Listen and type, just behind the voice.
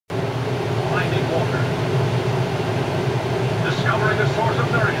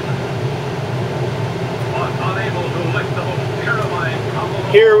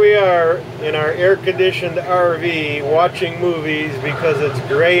Here we are in our air-conditioned RV watching movies because it's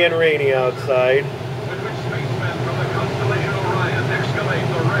gray and rainy outside.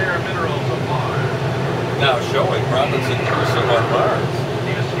 Now showing Robinson Crusoe on Mars.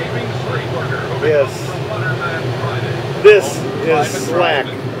 Yes. This is Slack.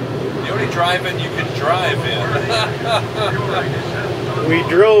 The only drive-in you can drive in. We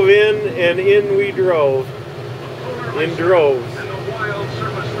drove in we drove. In droves.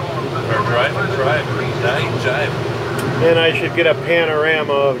 Or driving. And I should get a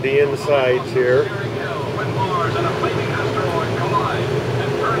panorama of the insides here. The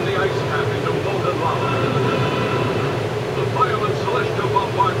violent celestial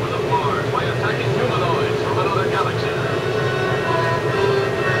bombardment of Mars by attacking humanoids from another galaxy.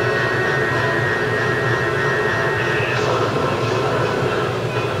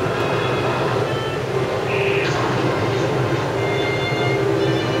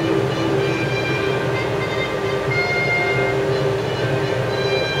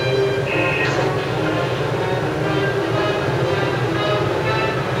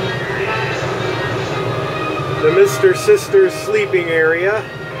 The Mr. Sister's sleeping area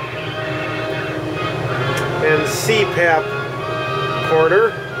and CPAP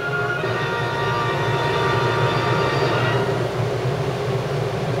corner.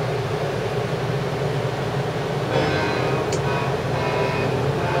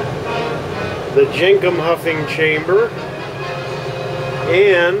 The Jenkum huffing chamber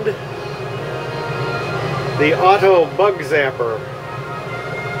and the auto bug zapper.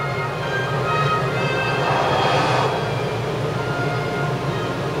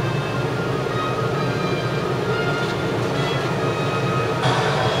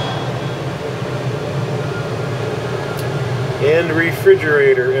 And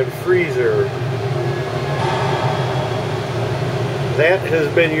refrigerator and freezer. That has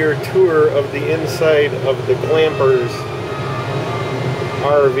been your tour of the inside of the Glampers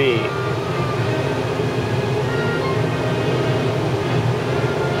RV.